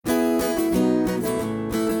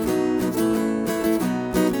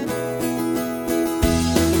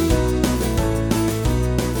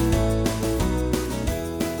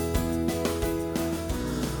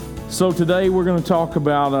So today we're going to talk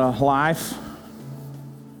about life,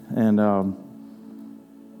 and I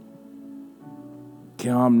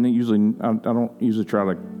don't usually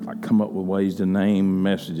try to come up with ways to name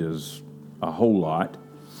messages a whole lot,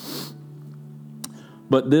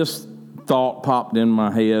 but this thought popped in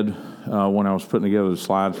my head when I was putting together the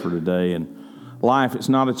slides for today. And life, it's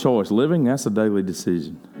not a choice. Living, that's a daily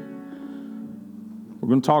decision. We're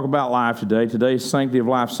going to talk about life today. Today's Sanctity of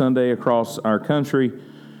Life Sunday across our country.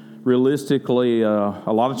 Realistically, a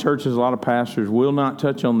lot of churches, a lot of pastors will not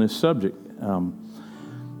touch on this subject.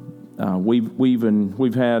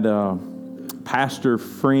 We've had pastor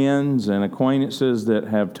friends and acquaintances that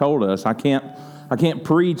have told us, I can't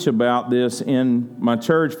preach about this in my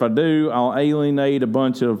church. If I do, I'll alienate a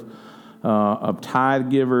bunch of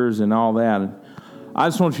tithe givers and all that. And I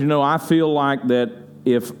just want you to know, I feel like that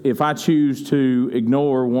if I choose to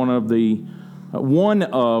ignore one of the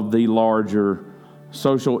larger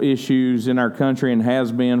social issues in our country, and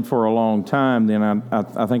has been for a long time, then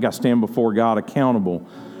I think I stand before God accountable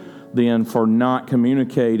then for not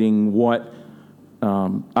communicating what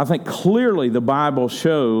I think clearly the Bible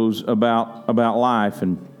shows about life.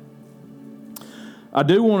 And I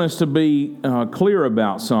do want us to be clear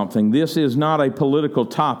about something. This is not a political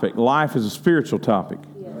topic. Life is a spiritual topic.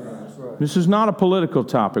 Yes. That's right. This is not a political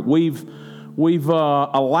topic. We've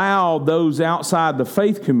allowed those outside the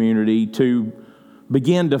faith community to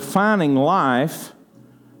begin defining life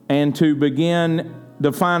and to begin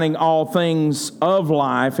defining all things of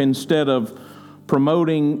life instead of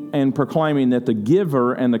promoting and proclaiming that the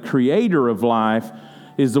giver and the creator of life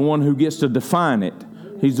is the one who gets to define it.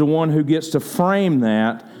 He's the one who gets to frame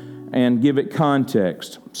that and give it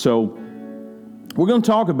context. So we're going to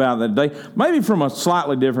talk about that today, maybe from a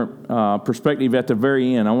slightly different perspective at the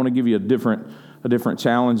very end. I want to give you a different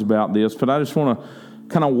challenge about this, but I just want to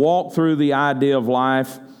kind of walk through the idea of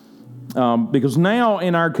life, because now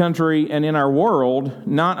in our country and in our world,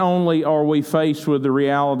 not only are we faced with the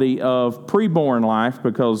reality of preborn life,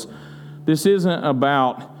 because this isn't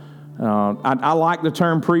about, I like the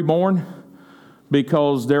term preborn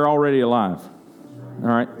because they're already alive. All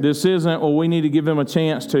right, this isn't, well, we need to give them a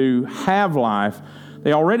chance to have life.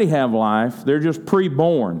 They already have life. They're just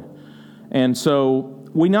preborn. And so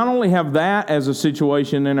we not only have that as a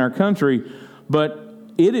situation in our country, but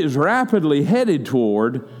it is rapidly headed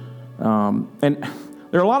toward, and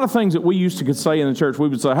there are a lot of things that we used to say in the church. We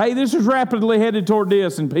would say, hey, this is rapidly headed toward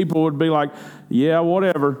this, and people would be like, yeah,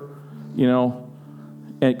 whatever,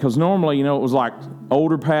 because normally, it was like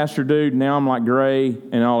older pastor dude, now I'm like gray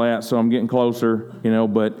and all that, so I'm getting closer,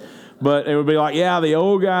 but it would be like, yeah, the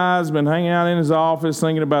old guy's been hanging out in his office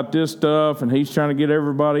thinking about this stuff, and he's trying to get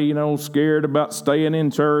everybody, scared about staying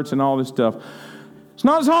in church and all this stuff. It's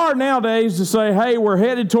not as hard nowadays to say, hey, we're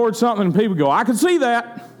headed towards something, and people go, I can see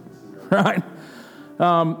that, right?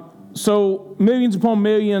 So millions upon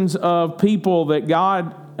millions of people that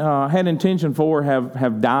God had intention for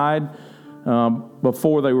have died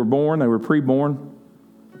before they were born. They were preborn.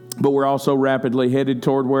 But we're also rapidly headed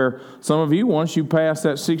toward where some of you, once you pass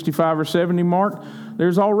that 65 or 70 mark,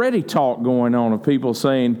 there's already talk going on of people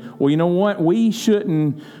saying, well, you know what? We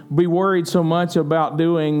shouldn't be worried so much about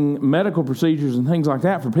doing medical procedures and things like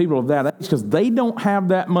that for people of that age, because they don't have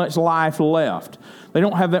that much life left. They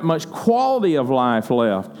don't have that much quality of life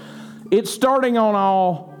left. It's starting on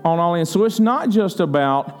all ends. So it's not just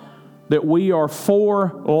about that we are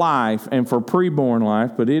for life and for preborn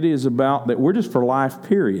life, but it is about that we're just for life,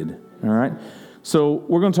 period. All right? So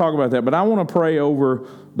we're going to talk about that, but I want to pray over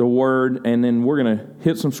the Word, and then we're going to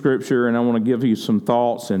hit some Scripture, and I want to give you some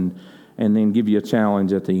thoughts and then give you a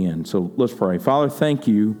challenge at the end. So let's pray. Father, thank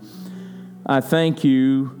you. I thank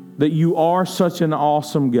you that you are such an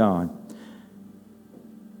awesome God.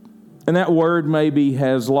 And that word maybe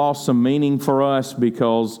has lost some meaning for us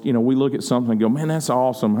because, we look at something and go, man, that's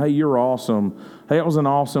awesome. Hey, you're awesome. Hey, that was an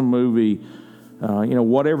awesome movie.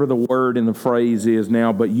 Whatever the word and the phrase is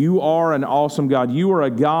now. But you are an awesome God. You are a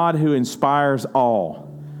God who inspires awe.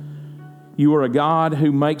 You are a God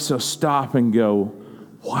who makes us stop and go,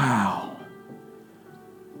 wow.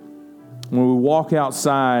 When we walk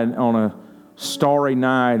outside on a starry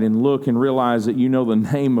night and look and realize that you know the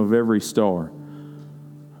name of every star,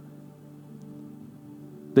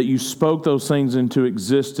 that you spoke those things into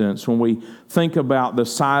existence. When we think about the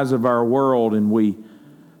size of our world and we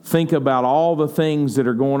think about all the things that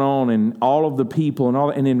are going on and all of the people and all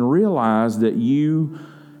that, and then realize that you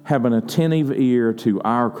have an attentive ear to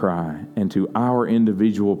our cry and to our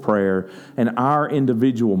individual prayer and our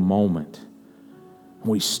individual moment.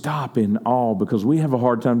 We stop in awe because we have a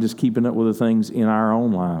hard time just keeping up with the things in our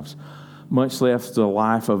own lives, much less the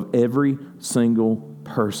life of every single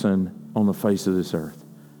person on the face of this earth.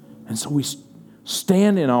 And so we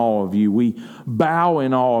stand in awe of you. We bow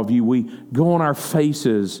in awe of you. We go on our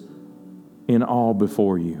faces in awe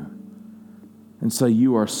before you and say,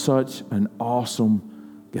 you are such an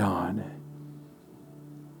awesome God.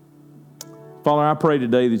 Father, I pray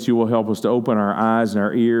today that you will help us to open our eyes and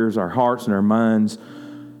our ears, our hearts and our minds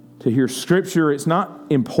to hear Scripture. It's not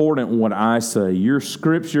important what I say. Your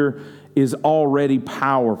Scripture is already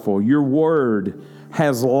powerful. Your Word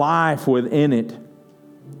has life within it.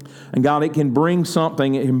 And God, it can bring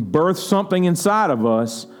something, it can birth something inside of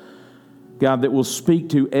us, God, that will speak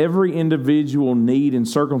to every individual need and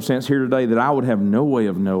circumstance here today that I would have no way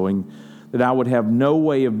of knowing, that I would have no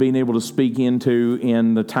way of being able to speak into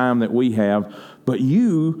in the time that we have. But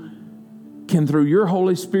you can, through your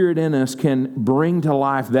Holy Spirit in us, can bring to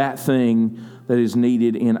life that thing that is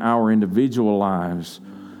needed in our individual lives.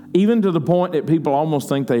 Even to the point that people almost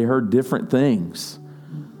think they heard different things.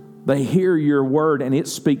 They hear your word and it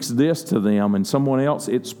speaks this to them, and someone else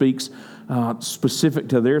it speaks specific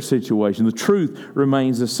to their situation. The truth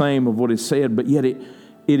remains the same of what is said, but yet it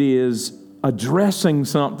is addressing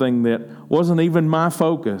something that wasn't even my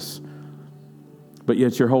focus. But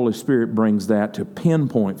yet your Holy Spirit brings that to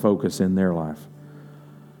pinpoint focus in their life.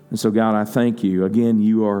 And so God, I thank you. Again,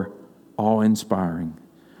 you are awe-inspiring.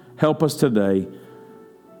 Help us today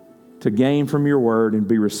to gain from your word and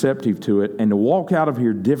be receptive to it and to walk out of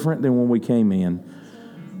here different than when we came in,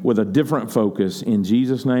 with a different focus. In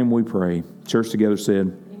Jesus' name we pray. Church together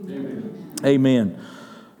said, Amen. Amen.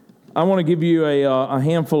 I want to give you a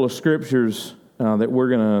handful of scriptures that we're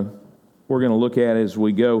going to look at as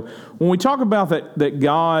we go. When we talk about that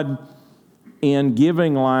God in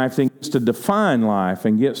giving life and gets to define life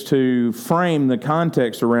and gets to frame the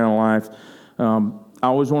context around life, I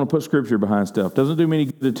always want to put Scripture behind stuff. Doesn't do me any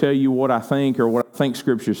good to tell you what I think or what I think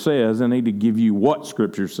Scripture says. I need to give you what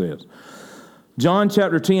Scripture says. John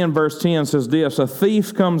chapter 10, verse 10 says this, "A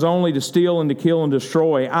thief comes only to steal and to kill and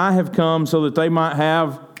destroy. I have come so that they might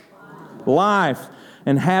have life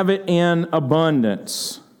and have it in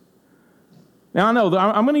abundance." Now, I know that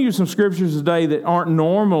I'm going to use some scriptures today that aren't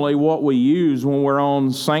normally what we use when we're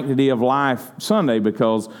on Sanctity of Life Sunday,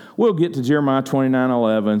 because we'll get to Jeremiah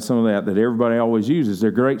 29:11, some of that everybody always uses. They're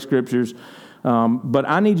great scriptures, but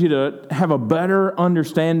I need you to have a better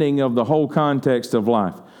understanding of the whole context of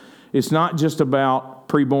life. It's not just about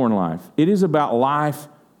preborn life. It is about life,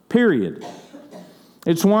 period.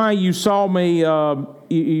 It's why you saw me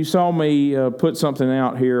put something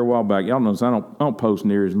out here a while back. Y'all notice I don't post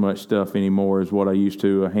near as much stuff anymore as what I used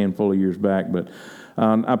to a handful of years back. But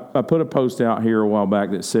I put a post out here a while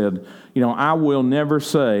back that said, I will never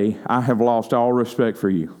say I have lost all respect for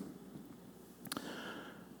you.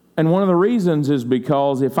 And one of the reasons is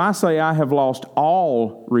because if I say I have lost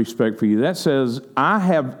all respect for you, that says I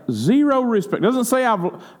have zero respect. It doesn't say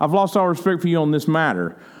I've lost all respect for you on this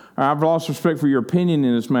matter, or I've lost respect for your opinion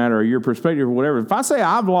in this matter, or your perspective, or whatever. If I say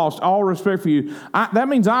I've lost all respect for you, that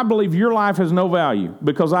means I believe your life has no value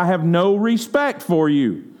because I have no respect for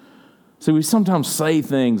you. See, we sometimes say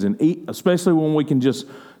things, and especially when we can just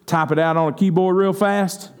type it out on a keyboard real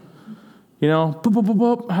fast. Boop, boop, boop,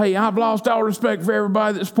 boop. Hey, I've lost all respect for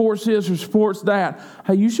everybody that supports this or supports that.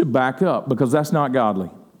 Hey, you should back up because that's not godly.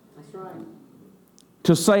 That's right.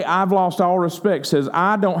 To say I've lost all respect says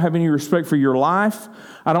I don't have any respect for your life.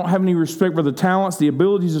 I don't have any respect for the talents, the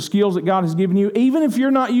abilities, the skills that God has given you, even if you're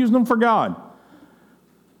not using them for God.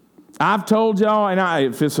 I've told y'all, and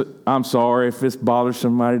I'm sorry if this bothers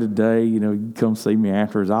somebody today, you can come see me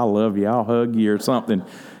afterwards. I love you. I'll hug you or something.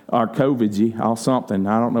 Or COVID you, or something.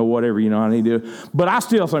 I don't know, whatever, I need to do. But I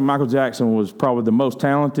still think Michael Jackson was probably the most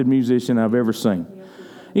talented musician I've ever seen.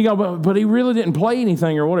 But he really didn't play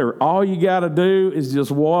anything or whatever. All you got to do is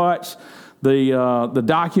just watch the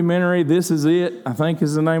documentary, This Is It, I think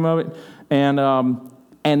is the name of it. And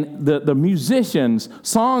the musicians,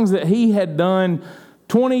 songs that he had done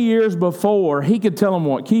 20 years before, he could tell them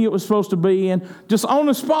what key it was supposed to be in, just on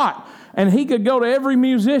the spot. And he could go to every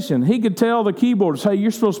musician. He could tell the keyboardist, hey,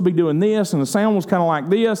 you're supposed to be doing this, and the sound was kind of like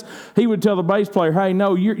this. He would tell the bass player, hey,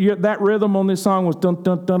 no, that rhythm on this song was dun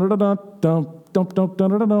dun dun dun dun dun dun dun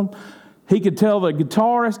dun dun dun. He could tell the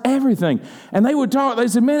guitarist everything. And they would talk. They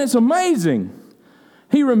said, man, it's amazing.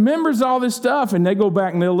 He remembers all this stuff, and they go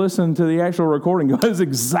back and they'll listen to the actual recording. That's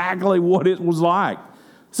exactly what it was like.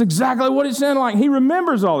 It's exactly what it sounded like. He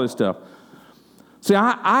remembers all this stuff. See,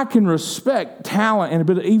 I can respect talent,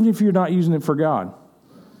 even if you're not using it for God.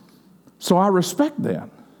 So I respect that.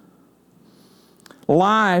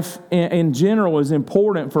 Life in general is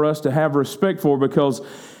important for us to have respect for, because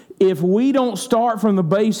if we don't start from the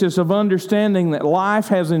basis of understanding that life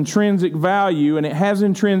has intrinsic value, and it has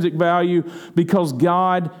intrinsic value because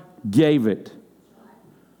God gave it.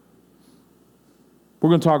 We're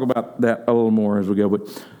going to talk about that a little more as we go.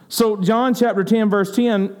 So John chapter 10, verse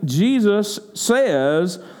 10, Jesus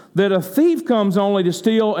says that a thief comes only to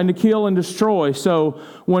steal and to kill and destroy. So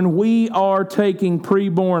when we are taking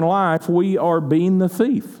preborn life, we are being the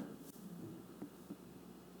thief.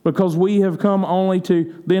 Because we have come only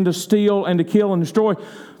to steal and to kill and destroy.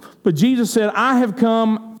 But Jesus said, I have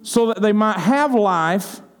come so that they might have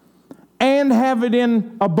life and have it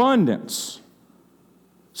in abundance.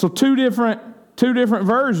 So two different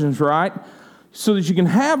versions, right? So that you can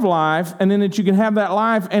have life, and then that you can have that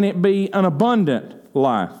life and it be an abundant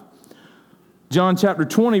life. John chapter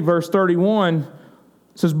 20, verse 31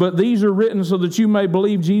 says, but these are written so that you may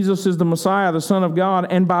believe Jesus is the Messiah, the Son of God,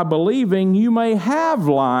 and by believing you may have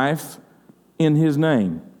life in His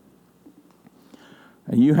name.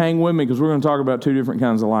 And you hang with me because we're going to talk about two different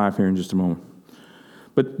kinds of life here in just a moment.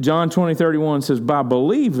 But John 20, 31 says, by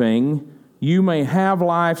believing you may have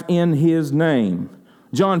life in His name.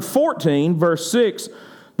 John 14, verse 6,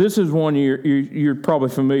 this is one you're probably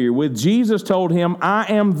familiar with. Jesus told him,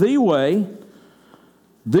 I am the way,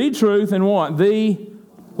 the truth, and what? The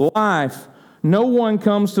life. No one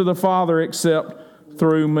comes to the Father except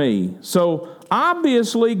through me. So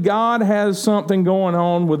obviously God has something going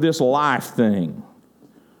on with this life thing.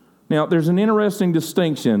 Now there's an interesting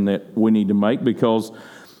distinction that we need to make, because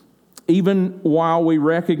even while we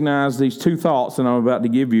recognize these two thoughts that I'm about to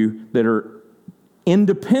give you that are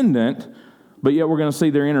independent, but yet we're going to see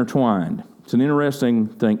they're intertwined. It's an interesting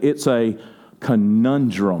thing. It's a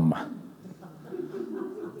conundrum.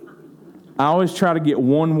 I always try to get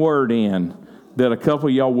one word in that a couple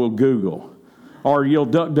of y'all will Google. Or you'll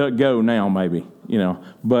DuckDuckGo now, maybe.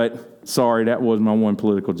 But sorry, that was my one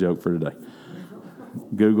political joke for today.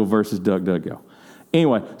 Google versus DuckDuckGo.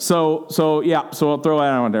 Anyway, so I'll throw that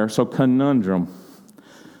out there. So conundrum.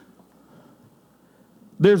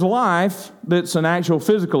 There's life that's an actual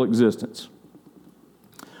physical existence.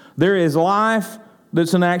 There is life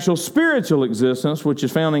that's an actual spiritual existence, which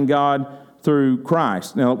is found in God through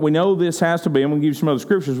Christ. Now, we know this has to be, I'm going to give you some other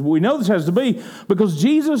scriptures, but we know this has to be because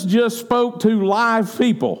Jesus just spoke to live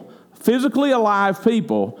people, physically alive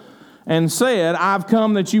people, and said, I've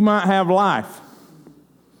come that you might have life.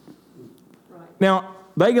 Right. Now,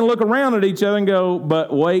 they can look around at each other and go,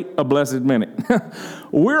 but wait a blessed minute.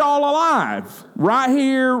 We're all alive right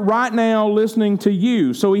here, right now, listening to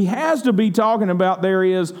you. So he has to be talking about there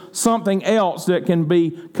is something else that can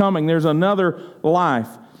be coming. There's another life.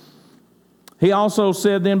 He also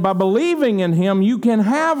said then, by believing in Him, you can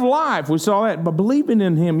have life. We saw that. By believing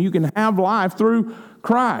in Him, you can have life through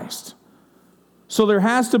Christ. So there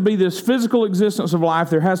has to be this physical existence of life.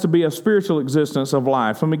 There has to be a spiritual existence of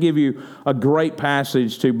life. Let me give you a great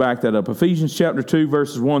passage to back that up. Ephesians chapter 2,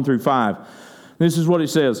 verses 1 through 5. This is what it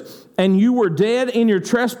says. And you were dead in your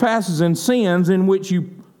trespasses and sins in which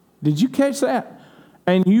you... Did you catch that?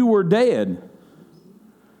 And you were dead.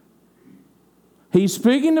 He's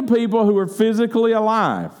speaking to people who are physically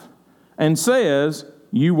alive and says,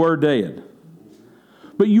 you were dead.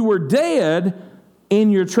 But you were dead in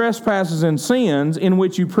your trespasses and sins in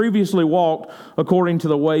which you previously walked according to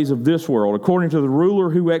the ways of this world, according to the ruler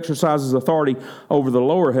who exercises authority over the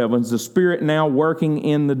lower heavens, the spirit now working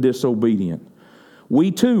in the disobedient.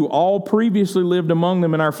 We too all previously lived among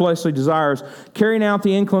them in our fleshly desires, carrying out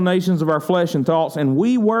the inclinations of our flesh and thoughts, and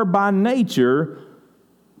we were by nature...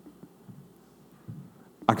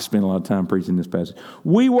 I could spend a lot of time preaching this passage.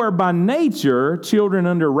 We were by nature children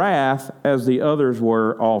under wrath, as the others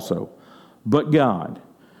were also. But God,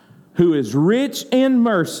 who is rich in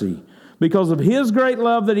mercy, because of His great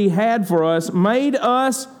love that He had for us, made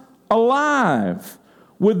us alive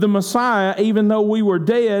with the Messiah, even though we were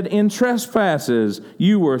dead in trespasses.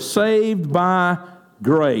 You were saved by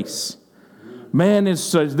grace. Man, it's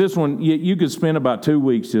such, this one, you could spend about 2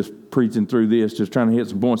 weeks just preaching through this, just trying to hit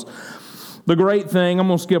some points. The great thing, I'm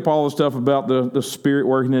going to skip all the stuff about the Spirit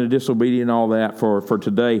working in the disobedient and all that for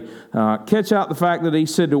today. Catch out the fact that he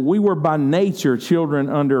said that we were by nature children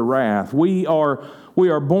under wrath. We are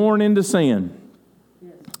born into sin.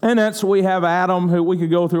 And we have Adam, who we could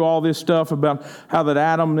go through all this stuff about how that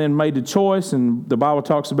Adam then made the choice, and the Bible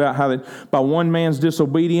talks about how that by one man's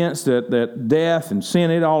disobedience that death and sin,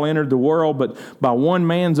 it all entered the world, but by one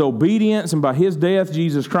man's obedience and by his death,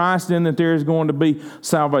 Jesus Christ, then that there is going to be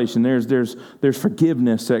salvation. There's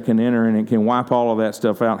forgiveness that can enter and it can wipe all of that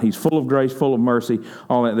stuff out. He's full of grace, full of mercy,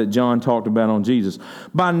 all that John talked about on Jesus.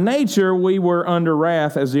 By nature, we were under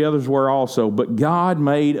wrath as the others were also, but God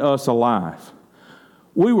made us alive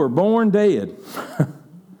We were born dead.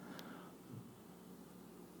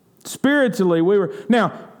 Spiritually, we were...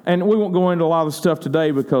 Now, and we won't go into a lot of the stuff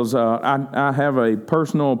today because I have a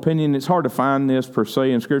personal opinion. It's hard to find this per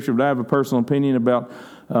se in Scripture, but I have a personal opinion about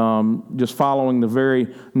just following the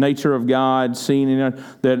very nature of God, seeing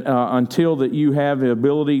that until that you have the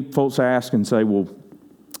ability, folks ask and say, well,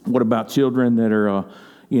 what about children that are,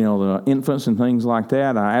 the infants and things like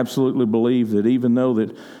that? I absolutely believe that even though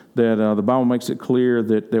that the Bible makes it clear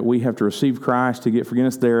that we have to receive Christ to get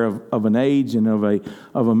forgiveness, they're of an age and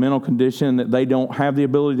of a mental condition that they don't have the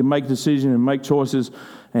ability to make decisions and make choices.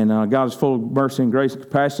 And God is full of mercy and grace and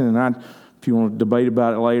compassion. And if you want to debate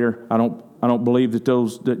about it later, I don't believe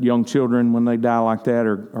that young children, when they die like that,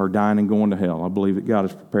 are dying and going to hell. I believe that God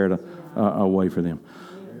has prepared a way for them.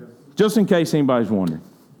 Just in case anybody's wondering.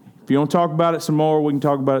 If you want to talk about it some more, we can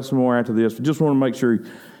talk about it some more after this. But just want to make sure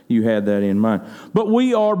you had that in mind. But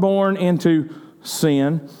we are born into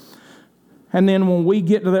sin. And then when we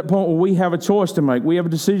get to that point where we have a choice to make, we have a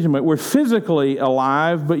decision to make, we're physically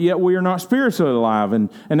alive, but yet we are not spiritually alive.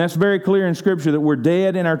 And that's very clear in Scripture that we're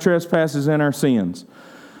dead in our trespasses and our sins.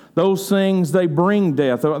 Those things, they bring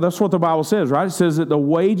death. That's what the Bible says, right? It says that the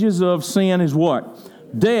wages of sin is what?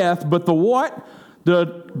 Death. But the what?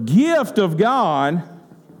 The gift of God,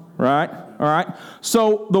 right? All right.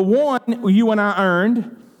 So the one you and I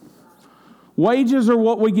earned, wages are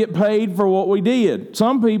what we get paid for what we did.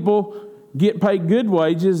 Some people get paid good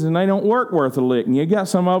wages and they don't work worth a lick. And you got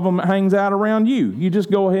some of them that hangs out around you. You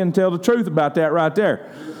just go ahead and tell the truth about that right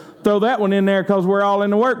there. Throw that one in there because we're all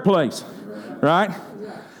in the workplace, right?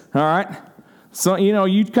 All right. So,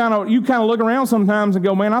 you kind of look around sometimes and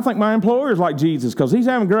go, man, I think my employer's like Jesus because he's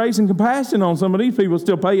having grace and compassion on some of these people,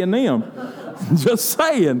 still paying them. Just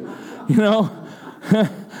saying,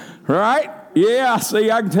 right? Yeah,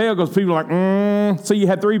 see, I can tell because people are like, See, you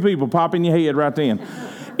had 3 people pop in your head right then.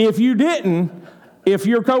 If you didn't, if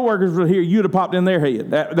your coworkers were here, you'd have popped in their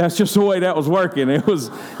head. That's just the way that was working. It was,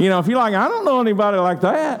 if you're like, I don't know anybody like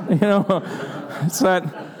that,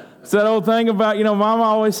 It's that old thing about, Mama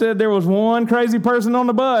always said there was one crazy person on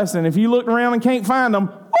the bus, and if you look around and can't find them,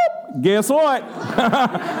 whoop, guess what?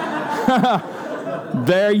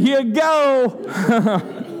 There you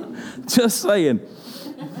go. Just saying.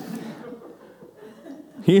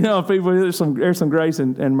 People, there's some grace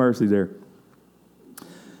and mercy there.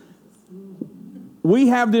 We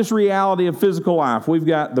have this reality of physical life. We've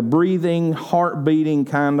got the breathing, heart-beating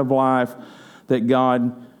kind of life that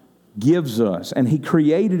God gives us. And He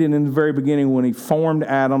created it in the very beginning when He formed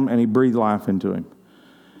Adam and He breathed life into him.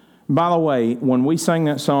 By the way, when we sang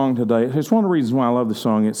that song today, it's one of the reasons why I love the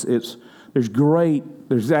song. There's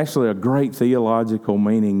actually a great theological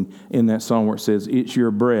meaning in that song where it says, it's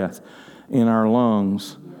your breath in our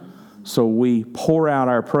lungs. So we pour out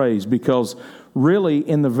our praise because really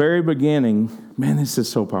in the very beginning, man, this is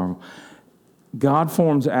so powerful. God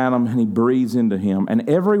forms Adam and He breathes into him. And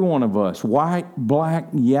every one of us, white, black,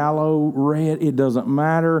 yellow, red, it doesn't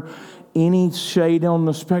matter. Any shade on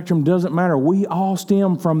the spectrum doesn't matter. We all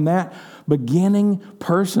stem from that beginning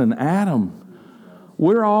person, Adam.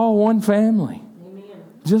 We're all one family. Amen.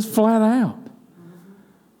 Just flat out.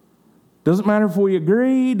 Doesn't matter if we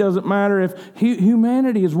agree. Doesn't matter if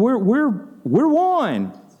humanity is. We're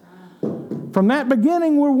one. From that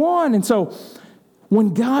beginning, we're one. And so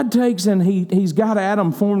when God takes and He's got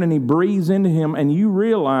Adam formed and He breathes into him, and you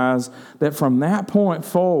realize that from that point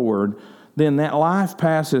forward, then that life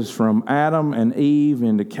passes from Adam and Eve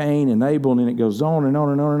into Cain and Abel, and then it goes on and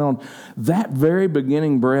on and on and on. That very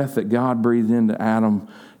beginning breath that God breathed into Adam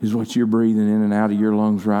is what you're breathing in and out of your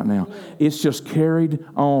lungs right now. It's just carried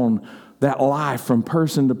on, that life from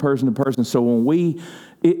person to person to person. So when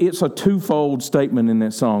it's a twofold statement in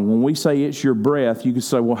that song. When we say it's your breath, you can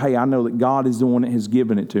say, well, hey, I know that God is the one that has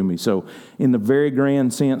given it to me. So in the very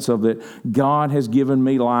grand sense of that God has given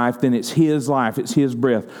me life, then it's His life, it's His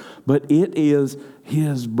breath. But it is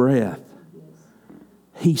His breath.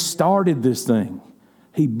 He started this thing.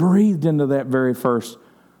 He breathed into that very first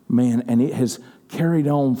man, and it has carried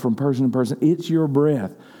on from person to person. It's your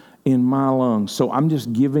breath in my lungs. So I'm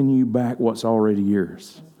just giving you back what's already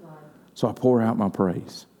yours. So I pour out my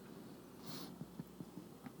praise.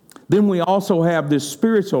 Then we also have this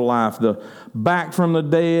spiritual life, the back from the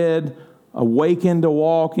dead, awakened to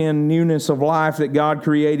walk in newness of life that God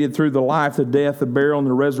created through the life, the death, the burial, and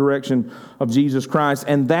the resurrection of Jesus Christ.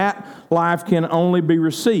 And that life can only be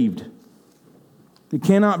received. It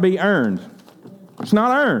cannot be earned. It's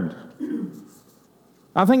not earned.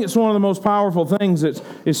 I think it's one of the most powerful things that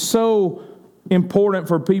is so important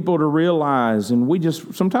for people to realize, and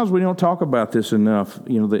sometimes we don't talk about this enough,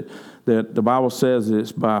 that the Bible says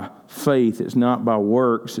it's by faith, it's not by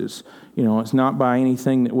works, it's not by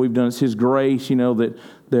anything that we've done. It's His grace,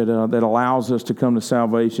 that allows us to come to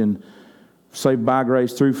salvation, saved by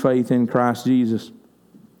grace through faith in Christ Jesus.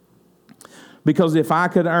 Because if I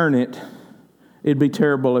could earn it, it'd be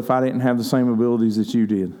terrible if I didn't have the same abilities that you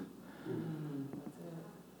did.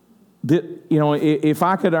 If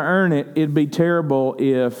I could earn it, it'd be terrible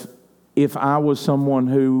if I was someone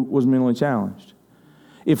who was mentally challenged.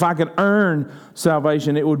 If I could earn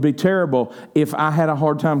salvation, it would be terrible if I had a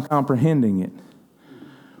hard time comprehending it.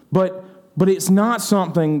 But it's not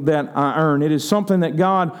something that I earn. It is something that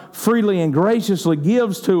God freely and graciously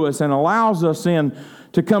gives to us and allows us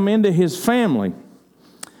to come into His family.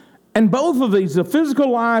 And both of these, the physical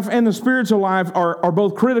life and the spiritual life, are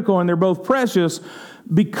both critical and they're both precious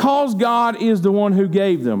because God is the one who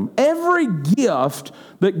gave them. Every gift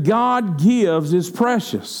that God gives is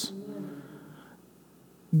precious.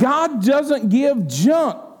 God doesn't give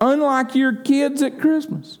junk, unlike your kids at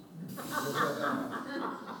Christmas.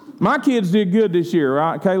 My kids did good this year,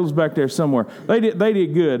 right? Caleb's back there somewhere. They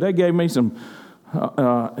did good. They gave me some.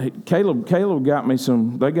 Caleb got me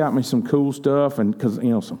some. They got me some cool stuff, and because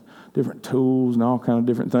some different tools and all kind of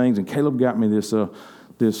different things. And Caleb got me this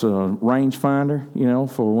range finder,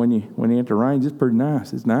 for when you enter range. It's pretty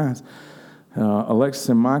nice. It's nice. Alexis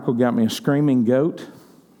and Michael got me a screaming goat.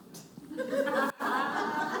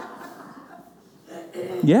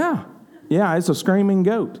 Yeah, it's a screaming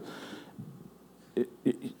goat.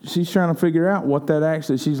 She's trying to figure out what that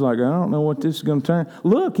actually, she's like, I don't know what this is going to turn.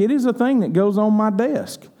 Look, it is a thing that goes on my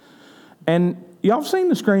desk. And y'all seen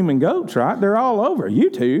the screaming goats, right? They're all over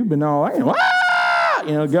YouTube and all that.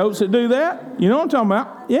 Goats that do that. You know what I'm talking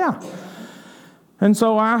about? Yeah. And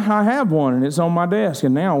so I have one, and it's on my desk.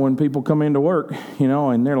 And now when people come into work,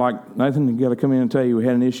 and they're like, Nathan, you got to come in and tell you we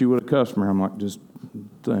had an issue with a customer. I'm like, just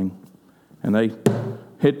thing. And they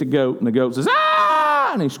hit the goat, and the goat says,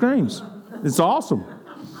 ah! And he screams. It's awesome.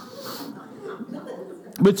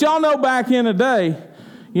 But y'all know back in the day,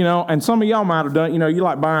 and some of y'all might have done, you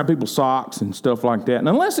like buying people socks and stuff like that. And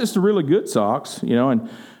unless it's the really good socks, and you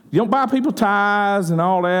don't buy people ties and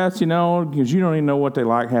all that, because you don't even know what they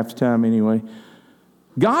like half the time anyway.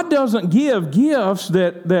 God doesn't give gifts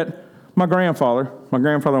that my grandfather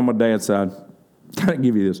on my dad's side, gotta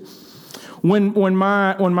give you this. When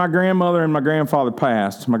my grandmother and my grandfather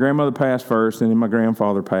passed, my grandmother passed first, and then my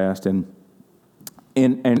grandfather passed, and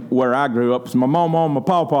where I grew up was my mama and my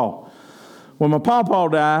pawpaw. When my pawpaw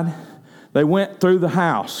died, they went through the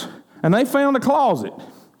house, and they found a closet.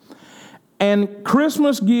 And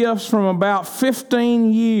Christmas gifts from about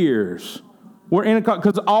 15 years were in a closet.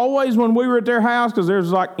 Because always when we were at their house, because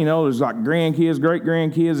there's like grandkids,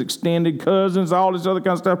 great-grandkids, extended cousins, all this other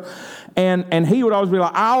kind of stuff. And he would always be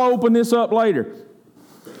like, I'll open this up later.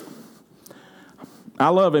 I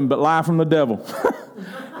love him, but lie from the devil.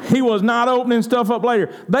 He was not opening stuff up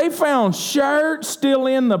later. They found shirts still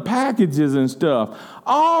in the packages and stuff.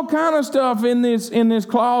 All kind of stuff in this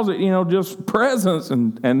closet, just presents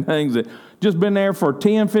and things that just been there for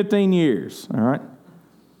 10, 15 years. All right.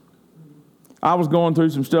 I was going through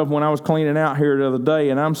some stuff when I was cleaning out here the other day,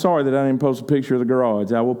 and I'm sorry that I didn't post a picture of the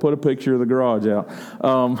garage. I will put a picture of the garage out.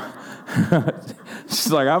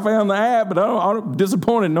 She's like, I found the app, but I'm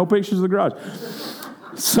disappointed. No pictures of the garage.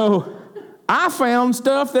 So I found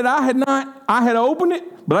stuff that I had opened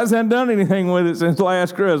it, but I just hadn't done anything with it since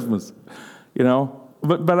last Christmas,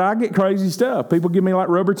 But I get crazy stuff. People give me like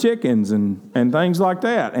rubber chickens and things like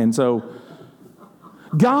that. And so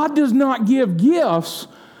God does not give gifts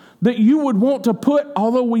that you would want to put,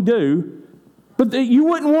 although we do, but that you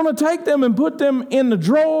wouldn't want to take them and put them in the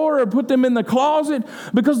drawer or put them in the closet,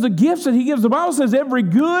 because the gifts that He gives, the Bible says every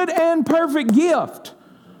good and perfect gift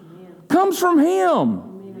comes from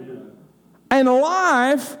Him. And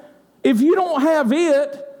life, if you don't have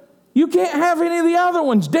it, you can't have any of the other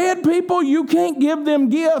ones. Dead people, you can't give them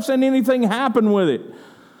gifts and anything happen with it.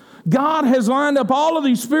 God has lined up all of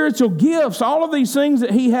these spiritual gifts, all of these things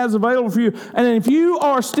that He has available for you. And if you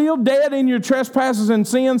are still dead in your trespasses and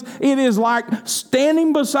sins, it is like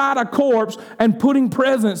standing beside a corpse and putting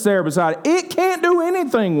presents there beside it. It can't do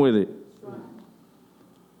anything with it.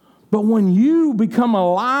 But when you become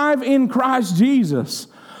alive in Christ Jesus,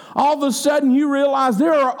 all of a sudden you realize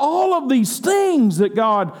there are all of these things that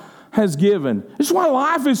God has given. This is why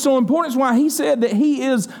life is so important. It's why He said that He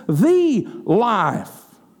is the life.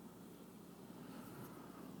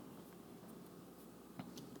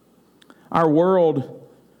 Our world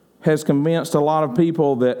has convinced a lot of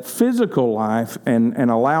people that physical life and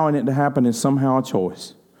allowing it to happen is somehow a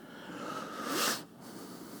choice.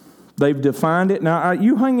 They've defined it. Now,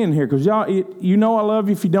 you hang in here, because y'all, you know I love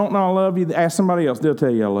you. If you don't know I love you, ask somebody else. They'll tell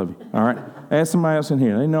you I love you. All right? Ask somebody else in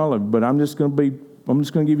here. They know I love you. But I'm just going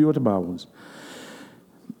to give you what the Bible is.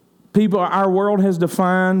 People, our world has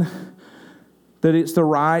defined that it's the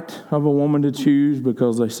right of a woman to choose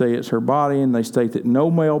because they say it's her body, and they state that no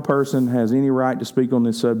male person has any right to speak on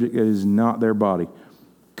this subject. It is not their body.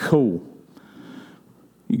 Cool.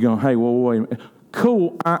 You go, hey, well, wait a minute.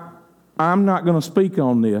 Cool. I'm not going to speak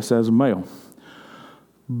on this as a male.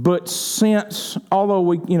 But since, although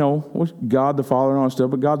we, God the Father and all that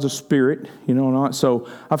stuff, but God's a spirit, not. So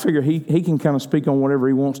I figure he can kind of speak on whatever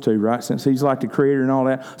he wants to, right? Since he's like the creator and all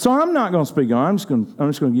that. So I'm not going to speak on it. I'm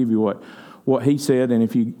just going to give you what he said. And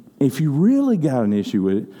if you really got an issue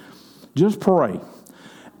with it, just pray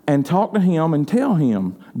and talk to him and tell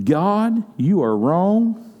him, God, you are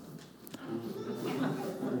wrong.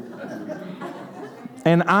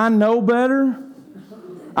 And I know better.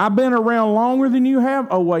 I've been around longer than you have.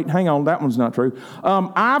 Oh, wait, hang on. That one's not true.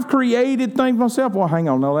 I've created things myself. Well, hang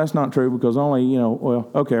on. No, that's not true because only,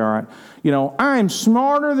 okay, all right. I'm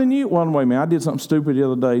smarter than you. Well, wait a minute. I did something stupid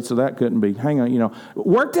the other day, so that couldn't be. Hang on,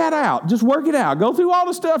 Work that out. Just work it out. Go through all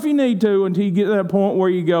the stuff you need to until you get to that point where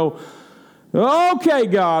you go, okay,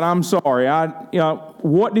 God, I'm sorry.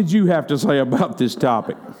 What did you have to say about this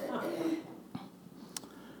topic?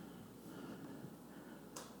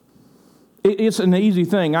 It's an easy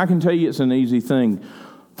thing. I can tell you it's an easy thing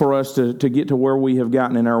for us to get to where we have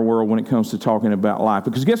gotten in our world when it comes to talking about life.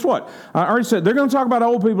 Because guess what? I already said they're going to talk about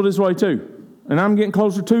old people this way too. And I'm getting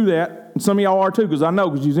closer to that. And some of y'all are too, because I know,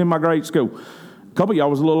 because you was in my grade school. A couple of y'all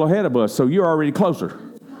was a little ahead of us, so you're already closer.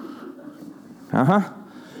 But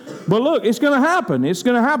look, it's going to happen. It's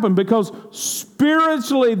going to happen because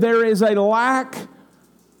spiritually there is a lack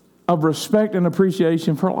of respect and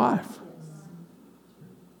appreciation for life.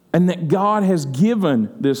 And that God has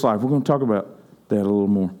given this life. We're going to talk about that a little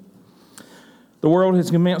more. The world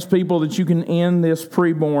has convinced people that you can end this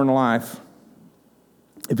preborn life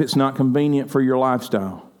if it's not convenient for your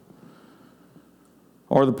lifestyle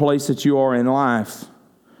or the place that you are in life.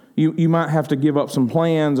 You might have to give up some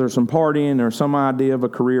plans or some partying or some idea of a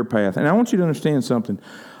career path. And I want you to understand something.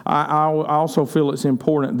 I also feel it's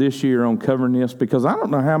important this year on covering this because I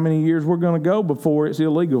don't know how many years we're going to go before it's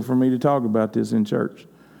illegal for me to talk about this in church.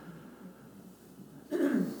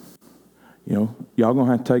 Y'all going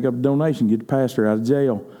to have to take up a donation, get the pastor out of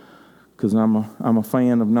jail, because I'm a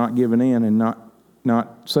fan of not giving in and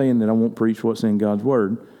not saying that I won't preach what's in God's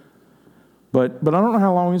Word. But I don't know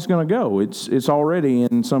how long it's going to go. It's already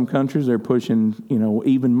in some countries they're pushing,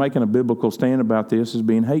 even making a biblical stand about this as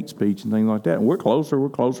being hate speech and things like that. And we're closer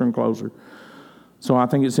and closer. So I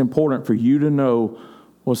think it's important for you to know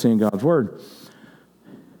what's in God's Word.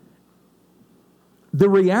 The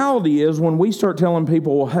reality is when we start telling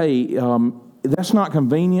people, hey, that's not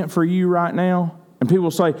convenient for you right now, and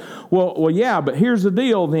people say, well, yeah, but here's the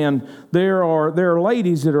deal then. There are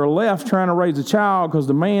ladies that are left trying to raise a child because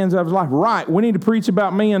the man's out of his life. Right, we need to preach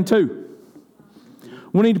about men too.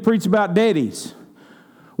 We need to preach about daddies.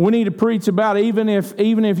 We need to preach about even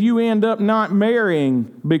if you end up not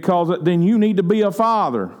marrying, because then you need to be a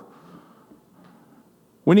father.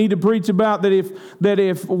 We need to preach about that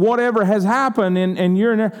if whatever has happened and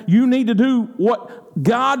you're in there, you need to do what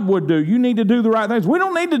God would do. You need to do the right things. We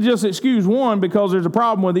don't need to just excuse one because there's a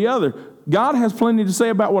problem with the other. God has plenty to say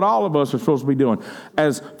about what all of us are supposed to be doing.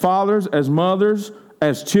 As fathers, as mothers,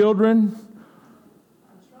 as children,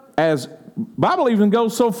 as Bible even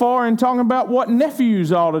goes so far in talking about what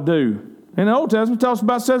nephews ought to do. In the Old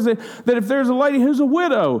Testament, says that if there's a lady who's a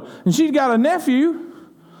widow and she's got a nephew,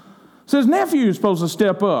 says nephew is supposed to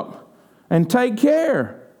step up and take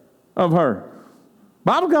care of her.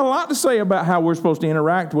 Bible got a lot to say about how we're supposed to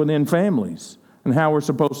interact within families and how we're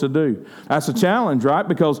supposed to do. That's a challenge, right?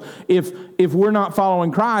 Because if we're not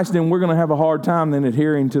following Christ, then we're going to have a hard time then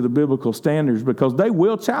adhering to the biblical standards, because they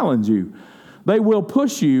will challenge you. They will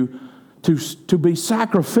push you to be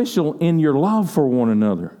sacrificial in your love for one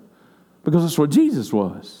another, because that's what Jesus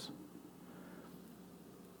was.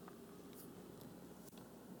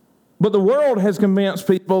 But the world has convinced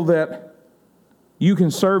people that you can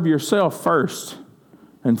serve yourself first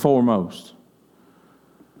and foremost.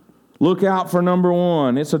 Look out for number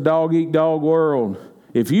one. It's a dog-eat-dog world.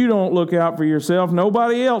 If you don't look out for yourself,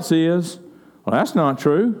 nobody else is. Well, that's not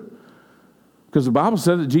true. Because the Bible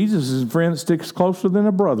said that Jesus is a friend that sticks closer than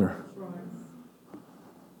a brother.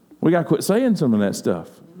 We got to quit saying some of that stuff.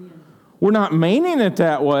 We're not meaning it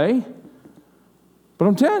that way. But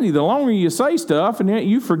I'm telling you, the longer you say stuff and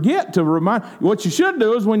you forget to remind, what you should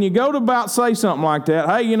do is when you go to about say something like that,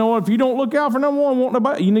 hey, you know what, if you don't look out for number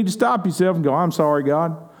one, you need to stop yourself and go, I'm sorry,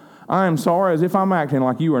 God. I am sorry, as if I'm acting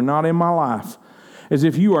like you are not in my life, as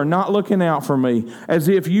if you are not looking out for me, as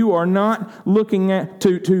if you are not looking at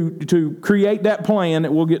to create that plan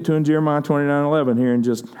that we'll get to in Jeremiah 29:11 here in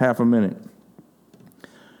just half a minute.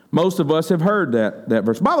 Most of us have heard that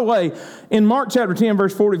verse. By the way, in Mark chapter 10,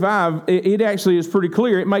 verse 45, it actually is pretty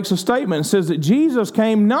clear. It makes a statement. It says that Jesus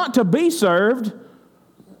came not to be served,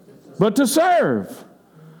 but to serve.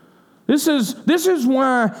 This is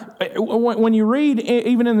why when you read,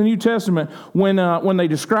 even in the New Testament, when they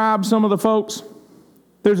describe some of the folks,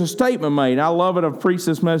 there's a statement made. I love it. I've preached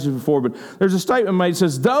this message before, but there's a statement made. It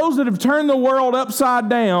says, those that have turned the world upside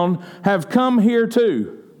down have come here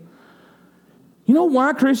too. You know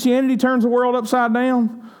why Christianity turns the world upside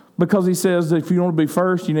down? Because he says that if you want to be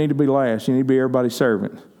first, you need to be last. You need to be everybody's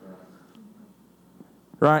servant.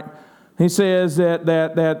 Right? He says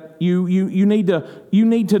that you need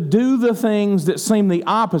to do the things that seem the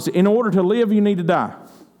opposite. In order to live, you need to die.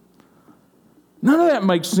 None of that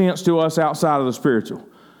makes sense to us outside of the spiritual.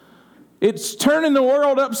 It's turning the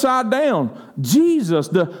world upside down. Jesus,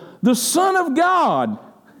 the Son of God,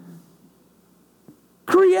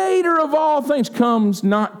 Creator of all things, comes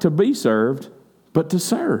not to be served, but to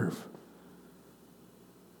serve.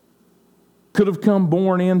 Could have come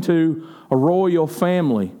born into a royal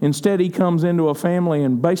family. Instead, he comes into a family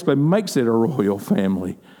and basically makes it a royal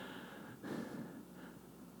family.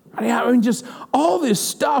 I mean, just all this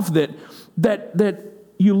stuff that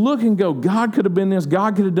you look and go, God could have been this,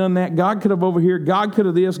 God could have done that, God could have over here, God could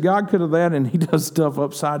have this, God could have that, and he does stuff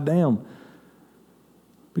upside down.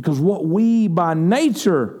 Because what we by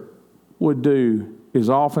nature would do is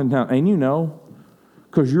oftentimes, and you know,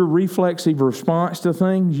 because your reflexive response to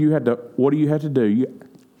things, what do you have to do?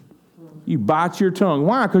 You bite your tongue.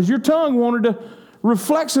 Why? Because your tongue wanted to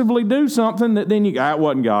reflexively do something that then that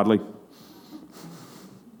wasn't godly.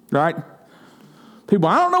 Right? People,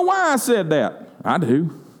 I don't know why I said that. I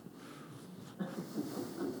do.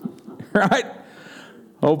 Right?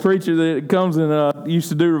 Old preacher that comes and used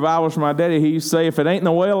to do revivals for my daddy, he used to say, if it ain't in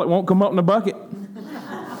the well, it won't come up in the bucket.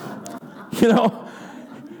 You know,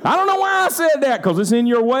 I don't know why I said that, because it's in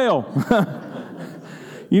your well.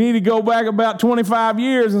 You need to go back about 25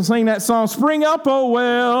 years and sing that song, Spring Up, Oh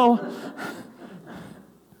Well.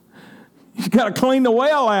 You got to clean the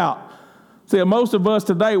well out. See, most of us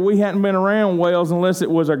today, we hadn't been around wells unless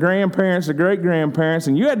it was our grandparents or great-grandparents,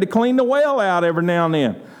 and you had to clean the well out every now and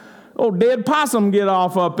then. Oh, dead possum get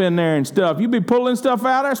off up in there and stuff. You be pulling stuff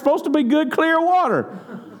out there. It's supposed to be good, clear water.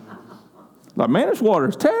 Like, man, this water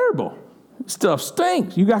is terrible. This stuff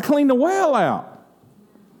stinks. You got to clean the well out.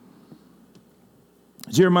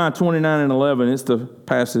 Jeremiah 29:11, it's the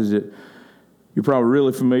passage that you're probably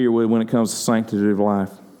really familiar with when it comes to sanctity of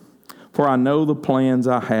life. For I know the plans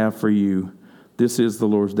I have for you. This is the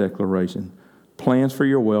Lord's declaration. Plans for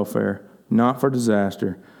your welfare, not for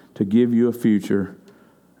disaster, to give you a future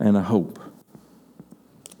and a hope.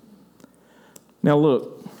 Now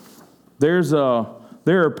look, there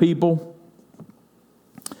are people,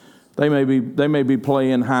 they may be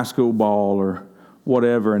playing high school ball or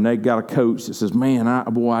whatever, and they got a coach that says, man,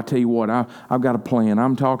 I tell you what, I've got a plan.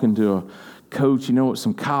 I'm talking to a coach, at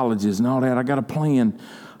some colleges and all that. I got a plan.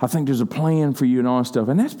 I think there's a plan for you and all that stuff.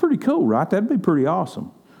 And that's pretty cool, right? That'd be pretty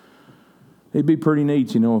awesome. It'd be pretty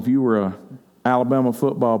neat, if you were a Alabama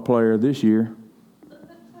football player this year.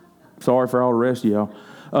 Sorry for all the rest of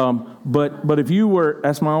y'all. But if you were,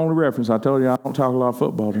 that's my only reference. I told you I don't talk a lot of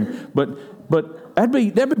football. But that'd be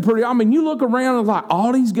pretty, you look around and like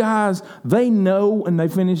all these guys, they know when they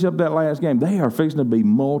finish up that last game, they are fixing to be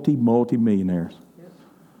multi-millionaires.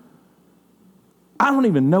 I don't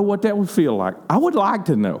even know what that would feel like. I would like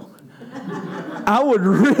to know. I would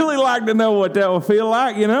really like to know what that would feel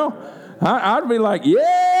like, I'd be like,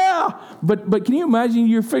 yeah. But can you imagine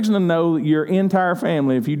you're fixing to know that your entire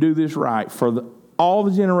family, if you do this right, for all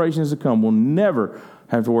the generations to come, will never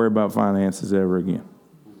have to worry about finances ever again.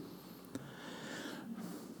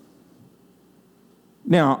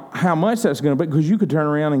 Now, how much that's going to be, because you could turn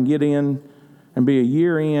around and get in and be a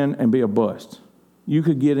year in and be a bust. You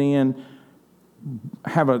could get in,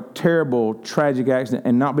 have a terrible, tragic accident,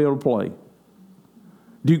 and not be able to play.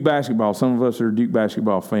 Duke basketball, some of us are Duke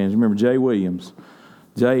basketball fans. Remember Jay Williams?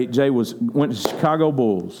 Jay went to Chicago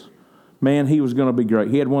Bulls. Man, he was going to be great.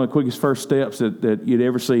 He had one of the quickest first steps that you'd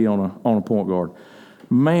ever see on a point guard.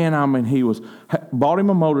 Man, he bought him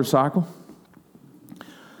a motorcycle,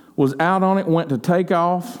 was out on it, went to take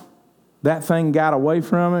off. That thing got away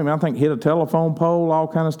from him. I think hit a telephone pole, all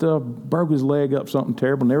kind of stuff. Broke his leg up, something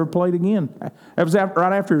terrible. Never played again. That was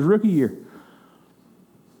right after his rookie year.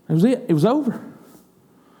 That was it. It was over.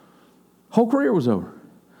 Whole career was over.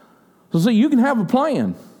 So see, you can have a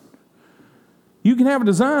plan. You can have a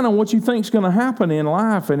design on what you think is going to happen in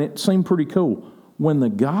life, and it seemed pretty cool. When the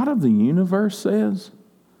God of the universe says,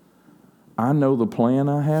 I know the plan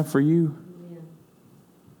I have for you,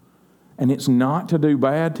 and it's not to do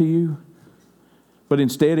bad to you, but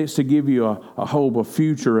instead it's to give you a hope, a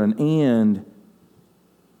future, an end.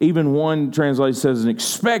 Even one translation says an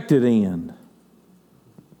expected end.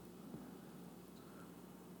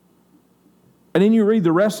 And then you read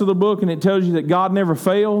the rest of the book and it tells you that God never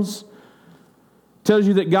fails. It tells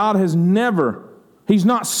you that God has never, He's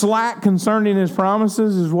not slack concerning His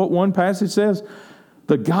promises, is what one passage says.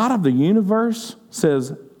 The God of the universe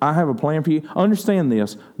says, I have a plan for you. Understand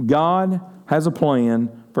this. God has a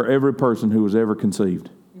plan for every person who was ever conceived.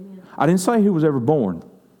 Amen. I didn't say who was ever born.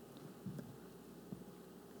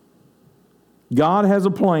 God has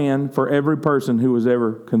a plan for every person who was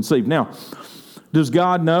ever conceived. Now, does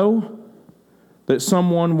God know that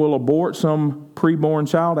someone will abort some preborn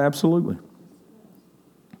child? Absolutely.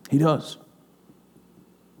 He does.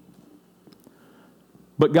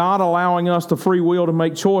 But God allowing us the free will to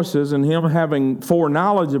make choices and Him having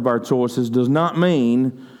foreknowledge of our choices does not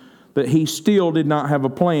mean that He still did not have a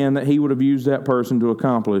plan that He would have used that person to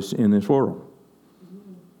accomplish in this world.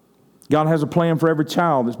 God has a plan for every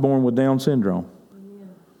child that's born with Down syndrome.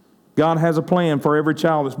 God has a plan for every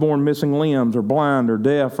child that's born missing limbs or blind or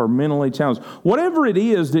deaf or mentally challenged. Whatever it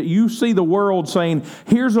is that you see the world saying,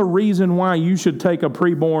 here's a reason why you should take a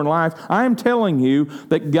preborn life, I am telling you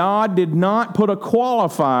that God did not put a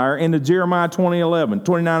qualifier into Jeremiah 29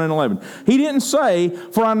 and 11. He didn't say,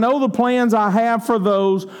 for I know the plans I have for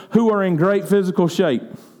those who are in great physical shape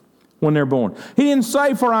when they're born. He didn't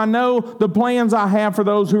say, for I know the plans I have for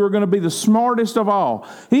those who are going to be the smartest of all.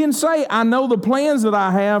 He didn't say, I know the plans that I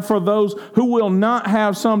have for those who will not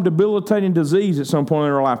have some debilitating disease at some point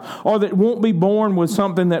in their life, or that won't be born with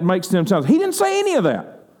something that makes them challenged. He didn't say any of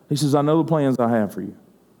that. He says, I know the plans I have for you.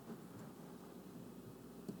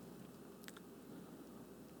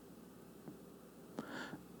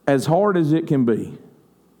 As hard as it can be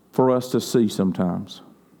for us to see sometimes,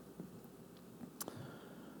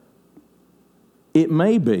 it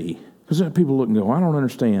may be, because people look and go, I don't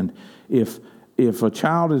understand, if a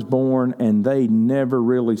child is born and they never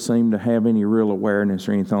really seem to have any real awareness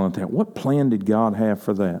or anything like that, what plan did God have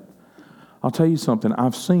for that? I'll tell you something.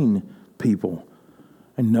 I've seen people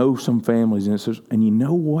and know some families, and you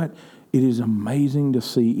know what? It is amazing to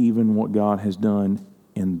see even what God has done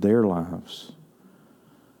in their lives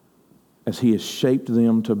as He has shaped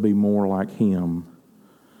them to be more like Him.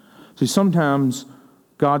 See, sometimes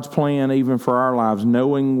God's plan, even for our lives,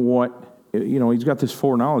 knowing what, He's got this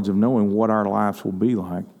foreknowledge of knowing what our lives will be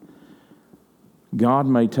like. God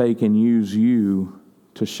may take and use you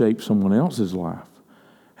to shape someone else's life,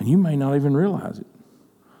 and you may not even realize it.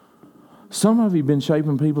 Some of you have been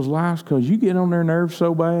shaping people's lives because you get on their nerves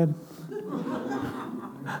so bad.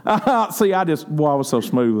 See, I was so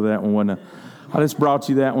smooth with that one, wasn't I? I just brought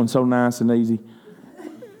you that one so nice and easy.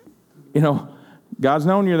 God's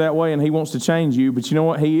known you're that way, and He wants to change you. But you know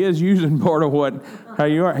what? He is using part of how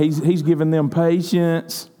you are. He's giving them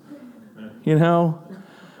patience.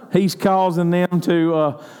 He's causing them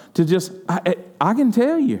to just. I can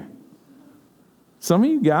tell you, some of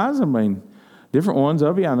you guys. Different ones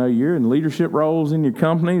of you. I know you're in leadership roles in your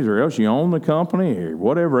companies, or else you own the company, or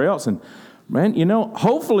whatever else. And man,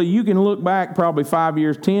 hopefully you can look back probably 5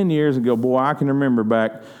 years, 10 years, and go, boy, I can remember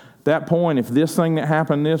back. That point, if this thing that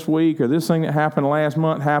happened this week or this thing that happened last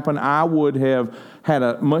month happened, I would have had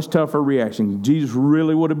a much tougher reaction. Jesus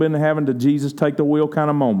really would have been having to Jesus take the wheel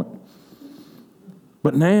kind of moment.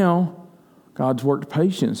 But now, God's worked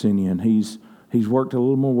patience in you, and He's worked a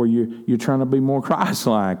little more where you're trying to be more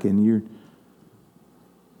Christ-like, and you're.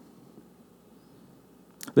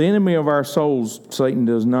 The enemy of our souls, Satan,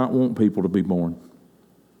 does not want people to be born.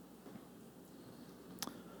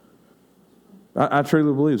 I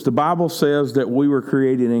truly believe this. The Bible says that we were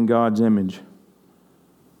created in God's image.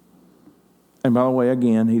 And by the way,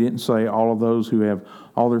 again, He didn't say all of those who have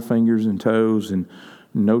all their fingers and toes and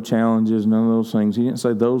no challenges, none of those things. He didn't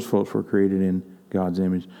say those folks were created in God's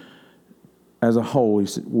image. As a whole, He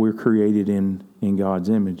said we're created in God's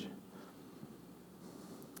image.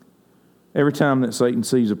 Every time that Satan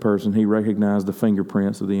sees a person, he recognizes the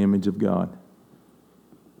fingerprints of the image of God.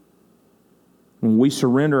 When we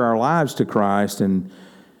surrender our lives to Christ and